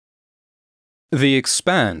The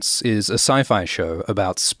Expanse is a sci-fi show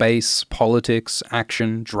about space, politics,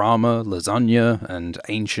 action, drama, lasagna, and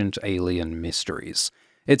ancient alien mysteries.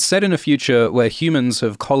 It's set in a future where humans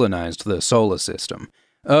have colonized the solar system.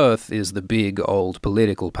 Earth is the big old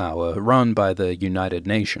political power run by the United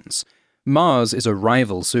Nations. Mars is a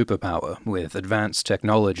rival superpower with advanced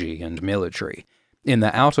technology and military. In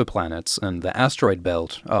the outer planets and the asteroid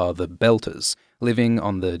belt are the Belters, living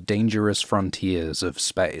on the dangerous frontiers of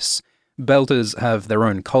space. Belters have their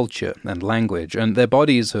own culture and language, and their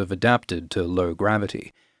bodies have adapted to low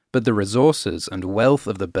gravity. But the resources and wealth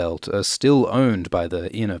of the belt are still owned by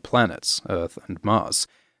the inner planets, Earth and Mars.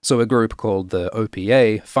 So a group called the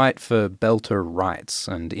OPA fight for Belter rights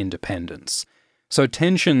and independence. So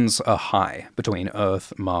tensions are high between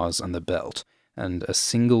Earth, Mars, and the belt, and a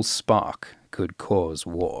single spark could cause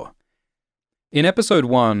war. In Episode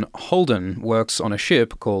 1, Holden works on a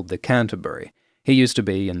ship called the Canterbury. He used to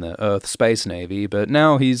be in the Earth Space Navy, but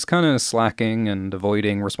now he's kinda slacking and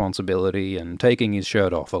avoiding responsibility and taking his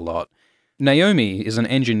shirt off a lot. Naomi is an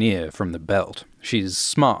engineer from the Belt. She's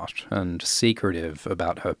smart and secretive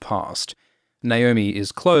about her past. Naomi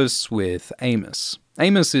is close with Amos.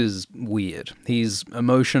 Amos is weird. He's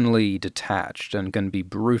emotionally detached and can be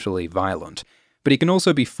brutally violent, but he can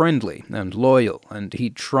also be friendly and loyal, and he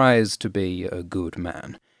tries to be a good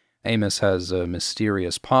man. Amos has a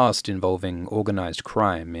mysterious past involving organized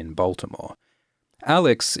crime in Baltimore.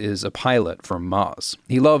 Alex is a pilot from Mars.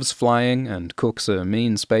 He loves flying and cooks a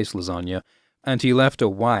mean space lasagna, and he left a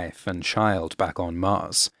wife and child back on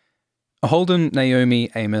Mars. Holden,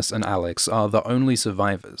 Naomi, Amos, and Alex are the only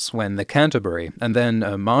survivors when the Canterbury and then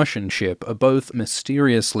a Martian ship are both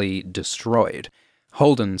mysteriously destroyed.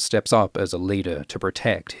 Holden steps up as a leader to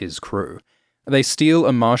protect his crew. They steal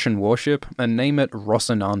a Martian warship and name it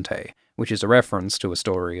Rocinante, which is a reference to a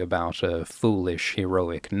story about a foolish,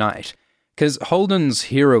 heroic knight. Because Holden's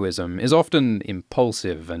heroism is often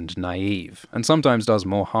impulsive and naive, and sometimes does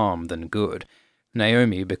more harm than good.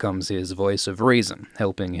 Naomi becomes his voice of reason,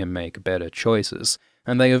 helping him make better choices,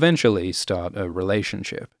 and they eventually start a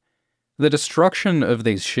relationship. The destruction of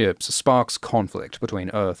these ships sparks conflict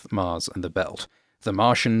between Earth, Mars, and the Belt. The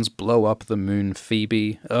Martians blow up the moon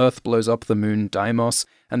Phoebe, Earth blows up the moon Deimos,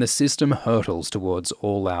 and the system hurtles towards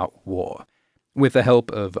all-out war. With the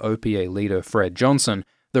help of OPA leader Fred Johnson,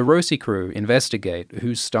 the Roci crew investigate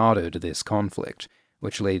who started this conflict,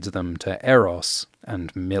 which leads them to Eros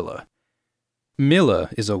and Miller.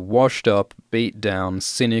 Miller is a washed-up, beat-down,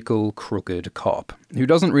 cynical, crooked cop who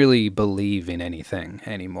doesn't really believe in anything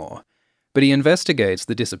anymore. But he investigates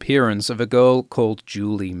the disappearance of a girl called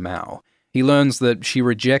Julie Mao. He learns that she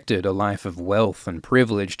rejected a life of wealth and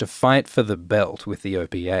privilege to fight for the belt with the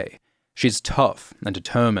OPA. She's tough and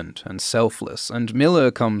determined and selfless, and Miller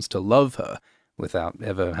comes to love her, without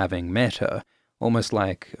ever having met her, almost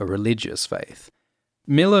like a religious faith.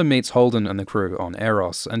 Miller meets Holden and the crew on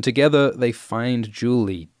Eros, and together they find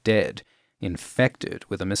Julie dead, infected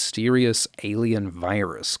with a mysterious alien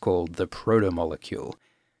virus called the protomolecule.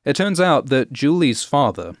 It turns out that Julie's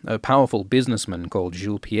father, a powerful businessman called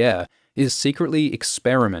Jules Pierre, is secretly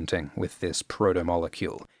experimenting with this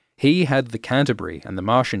protomolecule. He had the Canterbury and the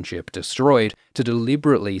Martian ship destroyed to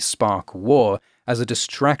deliberately spark war as a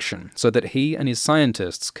distraction so that he and his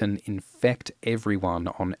scientists can infect everyone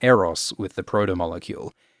on Eros with the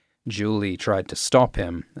protomolecule. Julie tried to stop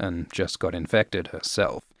him and just got infected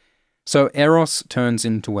herself. So Eros turns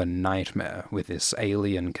into a nightmare with this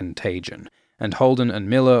alien contagion, and Holden and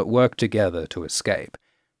Miller work together to escape.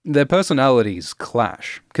 Their personalities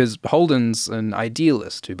clash, because Holden's an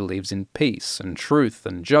idealist who believes in peace and truth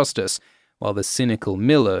and justice, while the cynical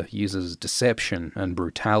Miller uses deception and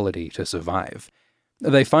brutality to survive.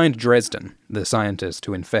 They find Dresden, the scientist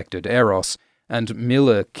who infected Eros, and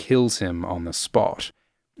Miller kills him on the spot.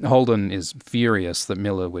 Holden is furious that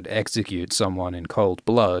Miller would execute someone in cold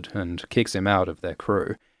blood and kicks him out of their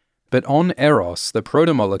crew. But on Eros, the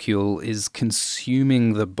protomolecule is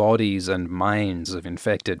consuming the bodies and minds of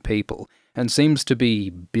infected people, and seems to be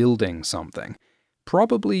building something.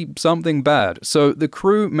 Probably something bad, so the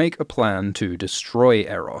crew make a plan to destroy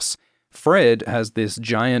Eros. Fred has this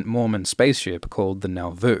giant Mormon spaceship called the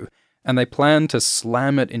Nauvoo, and they plan to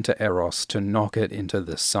slam it into Eros to knock it into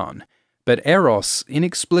the sun. But Eros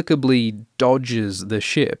inexplicably dodges the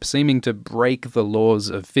ship, seeming to break the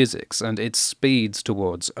laws of physics, and it speeds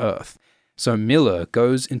towards Earth. So Miller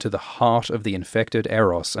goes into the heart of the infected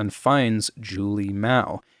Eros and finds Julie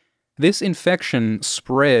Mao. This infection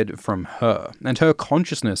spread from her, and her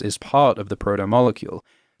consciousness is part of the protomolecule,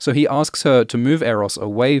 so he asks her to move Eros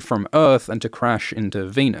away from Earth and to crash into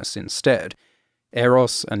Venus instead.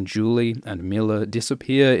 Eros and Julie and Miller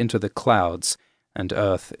disappear into the clouds, and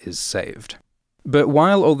Earth is saved. But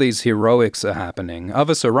while all these heroics are happening,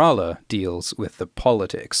 Avasarala deals with the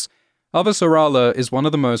politics. Avasarala is one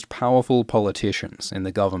of the most powerful politicians in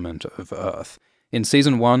the government of Earth. In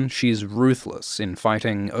Season 1, she's ruthless in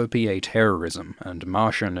fighting OPA terrorism and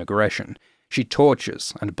Martian aggression. She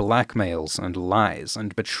tortures and blackmails and lies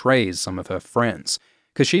and betrays some of her friends,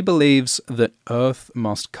 because she believes that Earth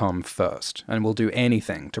must come first and will do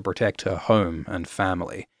anything to protect her home and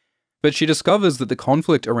family. But she discovers that the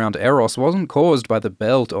conflict around Eros wasn't caused by the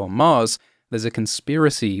Belt or Mars. There's a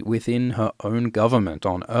conspiracy within her own government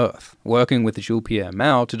on Earth, working with Jules-Pierre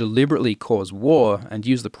Mao to deliberately cause war and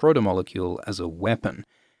use the protomolecule as a weapon.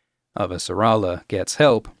 Avasarala gets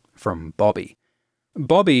help from Bobby.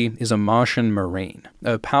 Bobby is a Martian Marine,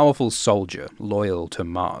 a powerful soldier loyal to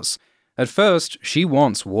Mars. At first, she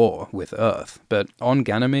wants war with Earth, but on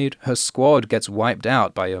Ganymede, her squad gets wiped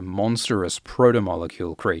out by a monstrous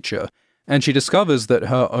protomolecule creature, and she discovers that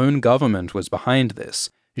her own government was behind this.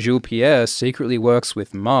 Jules-Pierre secretly works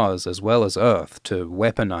with Mars as well as Earth to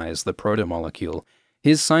weaponize the protomolecule.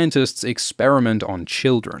 His scientists experiment on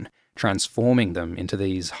children, transforming them into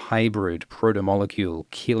these hybrid protomolecule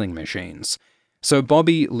killing machines. So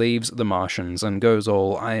Bobby leaves the Martians and goes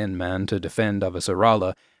all Iron Man to defend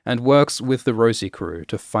Avasarala, and works with the Rosie crew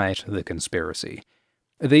to fight the conspiracy.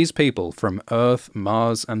 These people from Earth,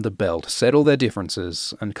 Mars, and the Belt settle their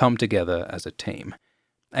differences and come together as a team.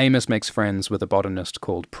 Amos makes friends with a botanist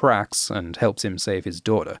called Prax and helps him save his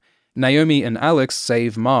daughter. Naomi and Alex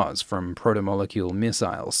save Mars from protomolecule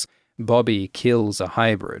missiles. Bobby kills a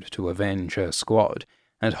hybrid to avenge her squad,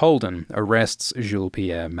 and Holden arrests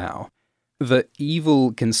Jules-Pierre Mao. The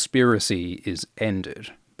evil conspiracy is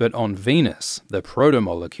ended, but on Venus, the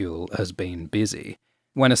protomolecule has been busy.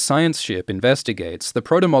 When a science ship investigates, the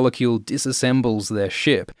protomolecule disassembles their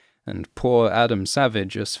ship, and poor Adam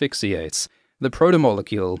Savage asphyxiates. The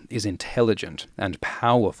protomolecule is intelligent and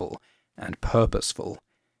powerful and purposeful.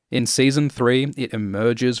 In Season 3, it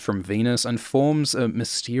emerges from Venus and forms a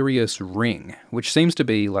mysterious ring, which seems to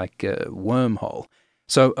be like a wormhole.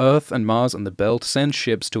 So Earth and Mars and the Belt send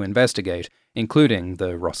ships to investigate, including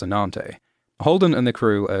the Rocinante. Holden and the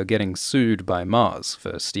crew are getting sued by Mars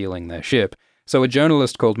for stealing their ship, so a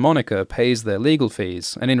journalist called Monica pays their legal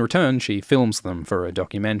fees, and in return she films them for a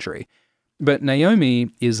documentary. But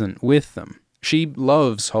Naomi isn't with them. She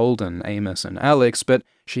loves Holden, Amos, and Alex, but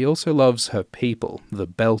she also loves her people, the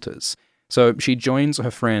Belters. So she joins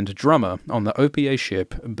her friend Drummer on the OPA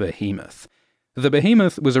ship Behemoth. The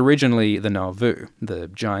Behemoth was originally the Nauvoo, the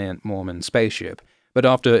giant Mormon spaceship, but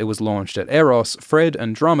after it was launched at Eros, Fred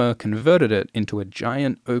and Drummer converted it into a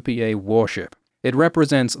giant OPA warship. It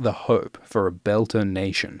represents the hope for a Belter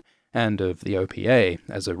nation, and of the OPA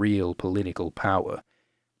as a real political power.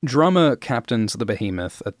 Drummer captains the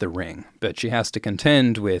Behemoth at the Ring, but she has to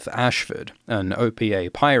contend with Ashford, an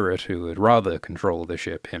OPA pirate who would rather control the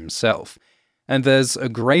ship himself. And there's a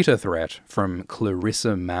greater threat from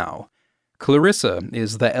Clarissa Mao. Clarissa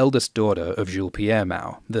is the eldest daughter of Jules-Pierre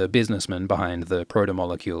Mao, the businessman behind the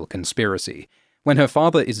protomolecule conspiracy. When her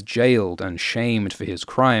father is jailed and shamed for his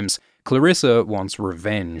crimes, Clarissa wants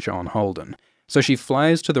revenge on Holden. So she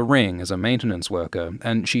flies to the Ring as a maintenance worker,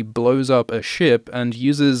 and she blows up a ship and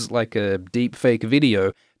uses like a deepfake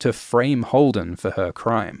video to frame Holden for her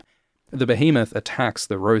crime. The Behemoth attacks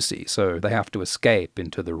the Rosie, so they have to escape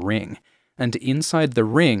into the Ring. And inside the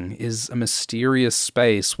Ring is a mysterious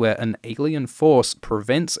space where an alien force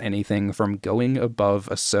prevents anything from going above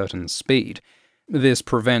a certain speed. This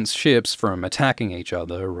prevents ships from attacking each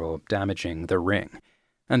other or damaging the Ring.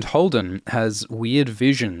 And Holden has weird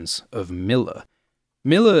visions of Miller.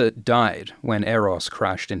 Miller died when Eros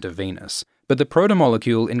crashed into Venus, but the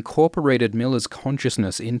protomolecule incorporated Miller's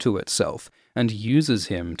consciousness into itself and uses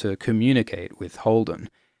him to communicate with Holden.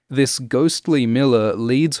 This ghostly Miller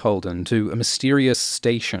leads Holden to a mysterious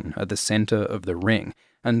station at the center of the Ring,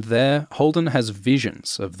 and there Holden has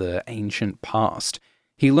visions of the ancient past.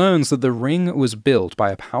 He learns that the Ring was built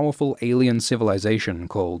by a powerful alien civilization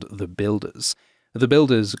called the Builders. The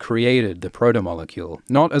Builders created the protomolecule,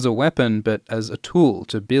 not as a weapon, but as a tool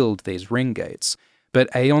to build these ring gates.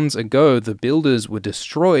 But aeons ago, the Builders were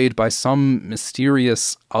destroyed by some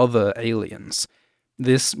mysterious other aliens.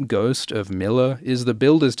 This ghost of Miller is the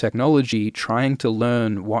Builders' technology trying to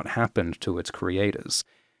learn what happened to its creators.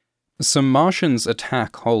 Some Martians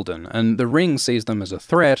attack Holden, and the Ring sees them as a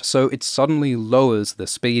threat, so it suddenly lowers the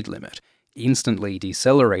speed limit, instantly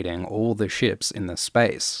decelerating all the ships in the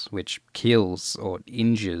space, which kills or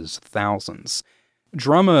injures thousands.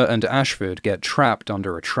 Drummer and Ashford get trapped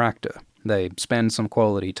under a tractor. They spend some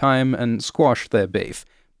quality time and squash their beef.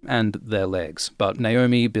 And their legs. But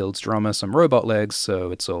Naomi builds Drummer some robot legs, so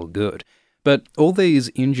it's all good. But all these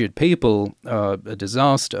injured people are a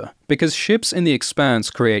disaster, because ships in the Expanse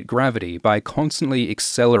create gravity by constantly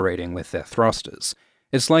accelerating with their thrusters.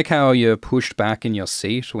 It's like how you're pushed back in your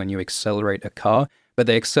seat when you accelerate a car, but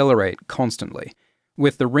they accelerate constantly.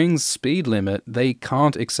 With the ring's speed limit, they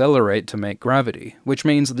can't accelerate to make gravity, which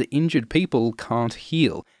means the injured people can't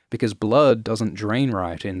heal, because blood doesn't drain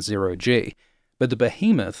right in 0G. But the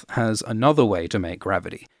behemoth has another way to make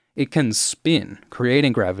gravity. It can spin,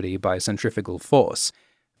 creating gravity by centrifugal force.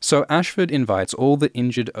 So Ashford invites all the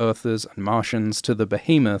injured Earthers and Martians to the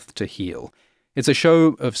behemoth to heal. It's a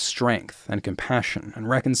show of strength and compassion and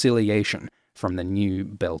reconciliation from the new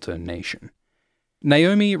Belter nation.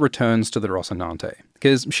 Naomi returns to the Rocinante,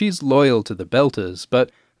 because she's loyal to the Belters,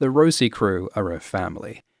 but the Roci crew are her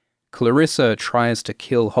family. Clarissa tries to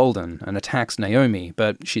kill Holden and attacks Naomi,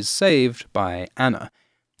 but she's saved by Anna.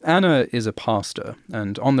 Anna is a pastor,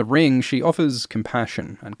 and on the ring she offers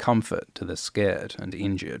compassion and comfort to the scared and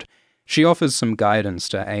injured. She offers some guidance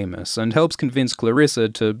to Amos and helps convince Clarissa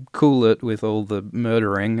to cool it with all the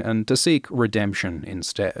murdering and to seek redemption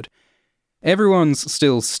instead. Everyone's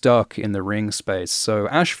still stuck in the ring space, so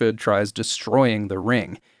Ashford tries destroying the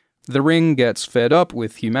ring. The ring gets fed up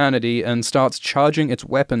with humanity and starts charging its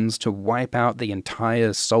weapons to wipe out the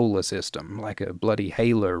entire solar system, like a bloody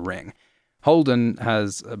Halo ring. Holden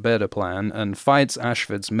has a better plan and fights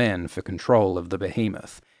Ashford's men for control of the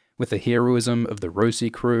behemoth. With the heroism of the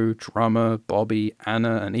Roci crew, Drummer, Bobby,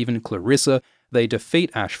 Anna, and even Clarissa, they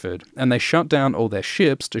defeat Ashford, and they shut down all their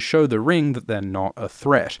ships to show the ring that they're not a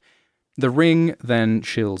threat. The ring then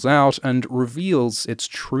chills out and reveals its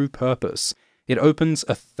true purpose. It opens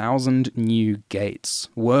 1,000 new gates,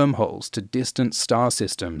 wormholes to distant star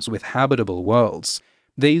systems with habitable worlds.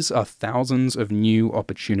 These are thousands of new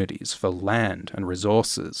opportunities for land and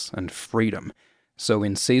resources and freedom. So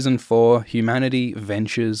in Season 4, humanity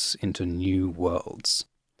ventures into new worlds.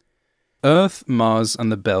 Earth, Mars,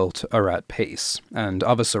 and the Belt are at peace, and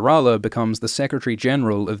Avasarala becomes the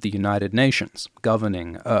Secretary-General of the United Nations,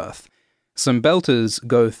 governing Earth. Some Belters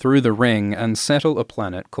go through the ring and settle a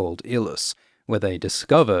planet called Illus, where they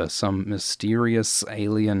discover some mysterious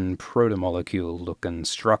alien protomolecule-looking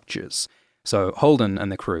structures. So Holden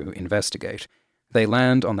and the crew investigate. They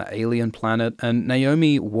land on the alien planet, and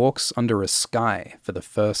Naomi walks under a sky for the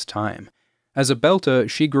first time. As a Belter,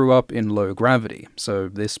 she grew up in low gravity, so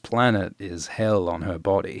this planet is hell on her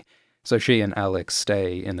body. So she and Alex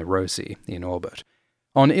stay in the Roci in orbit.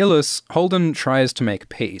 On Illus, Holden tries to make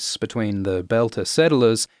peace between the Belter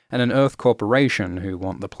settlers and an Earth corporation who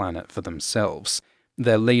want the planet for themselves.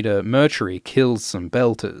 Their leader, Mercury, kills some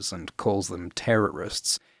Belters and calls them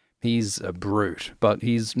terrorists. He's a brute, but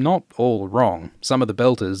he's not all wrong. Some of the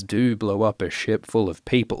Belters do blow up a ship full of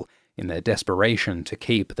people in their desperation to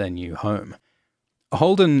keep their new home.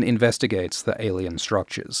 Holden investigates the alien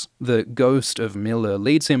structures. The ghost of Miller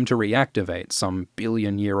leads him to reactivate some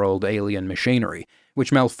billion-year-old alien machinery,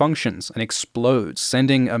 which malfunctions and explodes,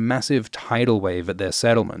 sending a massive tidal wave at their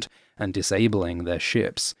settlement and disabling their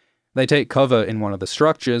ships. They take cover in one of the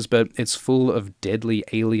structures, but it's full of deadly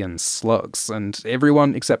alien slugs, and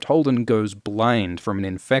everyone except Holden goes blind from an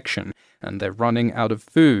infection, and they're running out of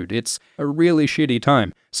food. It's a really shitty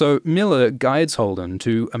time. So Miller guides Holden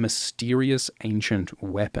to a mysterious ancient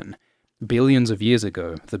weapon. Billions of years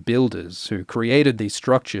ago, the builders who created these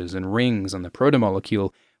structures and rings and the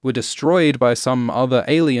protomolecule were destroyed by some other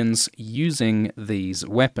aliens using these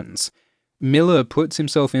weapons. Miller puts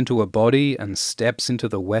himself into a body and steps into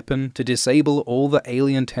the weapon to disable all the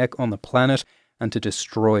alien tech on the planet and to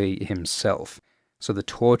destroy himself. So the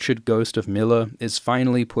tortured ghost of Miller is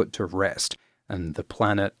finally put to rest, and the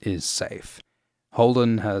planet is safe.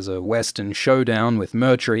 Holden has a Western showdown with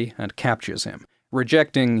Mercury and captures him,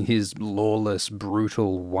 rejecting his lawless,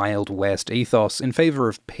 brutal, Wild West ethos in favor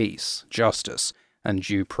of peace, justice, and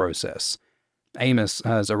due process. Amos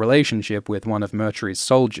has a relationship with one of Mercury's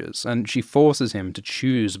soldiers, and she forces him to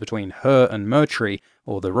choose between her and Mercury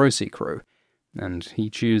or the Roci crew, and he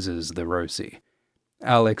chooses the Roci.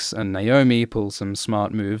 Alex and Naomi pull some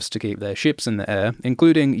smart moves to keep their ships in the air,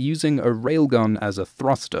 including using a railgun as a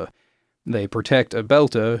thruster. They protect a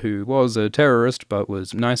Belter who was a terrorist but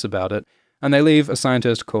was nice about it, and they leave a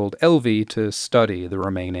scientist called Elvie to study the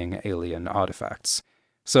remaining alien artifacts.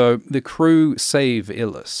 So the crew save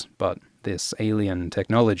Illus, but this alien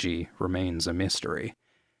technology remains a mystery.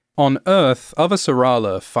 On Earth,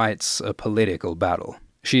 Avasarala fights a political battle.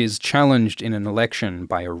 She is challenged in an election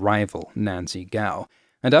by a rival, Nancy Gao,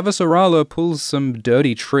 and Avasarala pulls some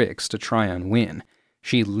dirty tricks to try and win.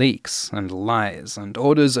 She leaks and lies and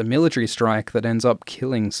orders a military strike that ends up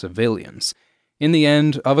killing civilians. In the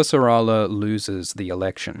end, Avasarala loses the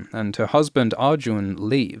election, and her husband Arjun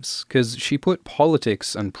leaves because she put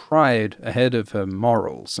politics and pride ahead of her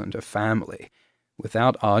morals and her family.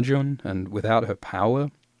 Without Arjun and without her power,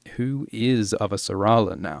 who is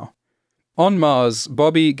Avasarala now? On Mars,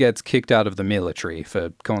 Bobby gets kicked out of the military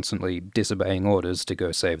for constantly disobeying orders to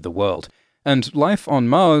go save the world, and life on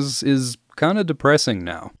Mars is kinda depressing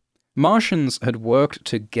now. Martians had worked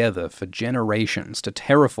together for generations to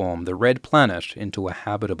terraform the red planet into a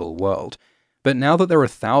habitable world. But now that there are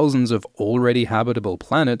thousands of already habitable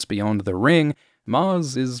planets beyond the ring,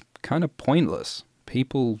 Mars is kinda pointless.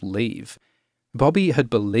 People leave. Bobby had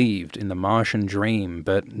believed in the Martian dream,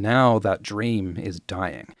 but now that dream is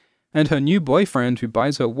dying. And her new boyfriend who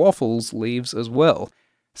buys her waffles leaves as well.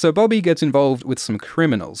 So Bobby gets involved with some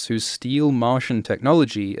criminals who steal Martian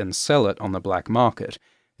technology and sell it on the black market.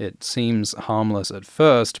 It seems harmless at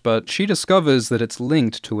first, but she discovers that it's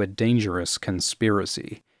linked to a dangerous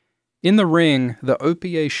conspiracy. In the ring, the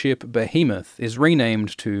OPA ship Behemoth is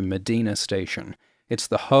renamed to Medina Station. It's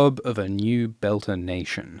the hub of a new Belter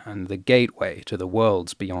nation, and the gateway to the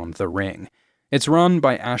worlds beyond the ring. It's run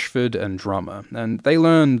by Ashford and Drummer, and they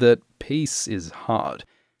learn that peace is hard.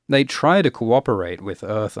 They try to cooperate with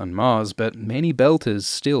Earth and Mars, but many Belters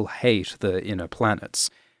still hate the inner planets.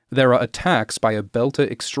 There are attacks by a Belter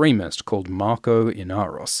extremist called Marco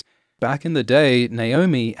Inaros. Back in the day,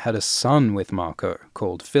 Naomi had a son with Marco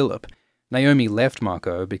called Philip. Naomi left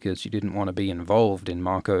Marco because she didn't want to be involved in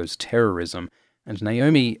Marco's terrorism, and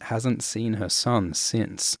Naomi hasn't seen her son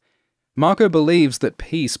since. Marco believes that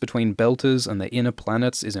peace between Belters and the inner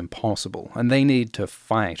planets is impossible, and they need to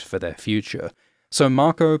fight for their future. So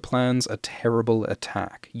Marco plans a terrible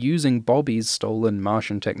attack, using Bobby's stolen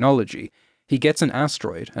Martian technology. He gets an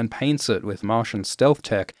asteroid and paints it with Martian stealth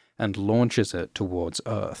tech and launches it towards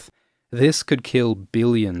Earth. This could kill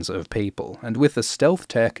billions of people, and with the stealth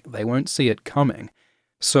tech, they won't see it coming.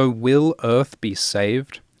 So will Earth be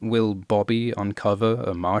saved? Will Bobby uncover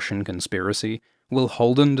a Martian conspiracy? Will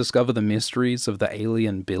Holden discover the mysteries of the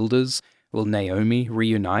alien builders? Will Naomi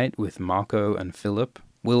reunite with Marco and Philip?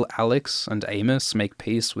 Will Alex and Amos make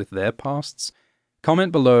peace with their pasts?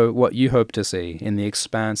 Comment below what you hope to see in The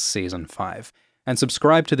Expanse Season 5, and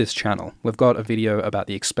subscribe to this channel. We've got a video about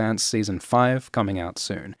The Expanse Season 5 coming out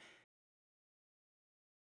soon.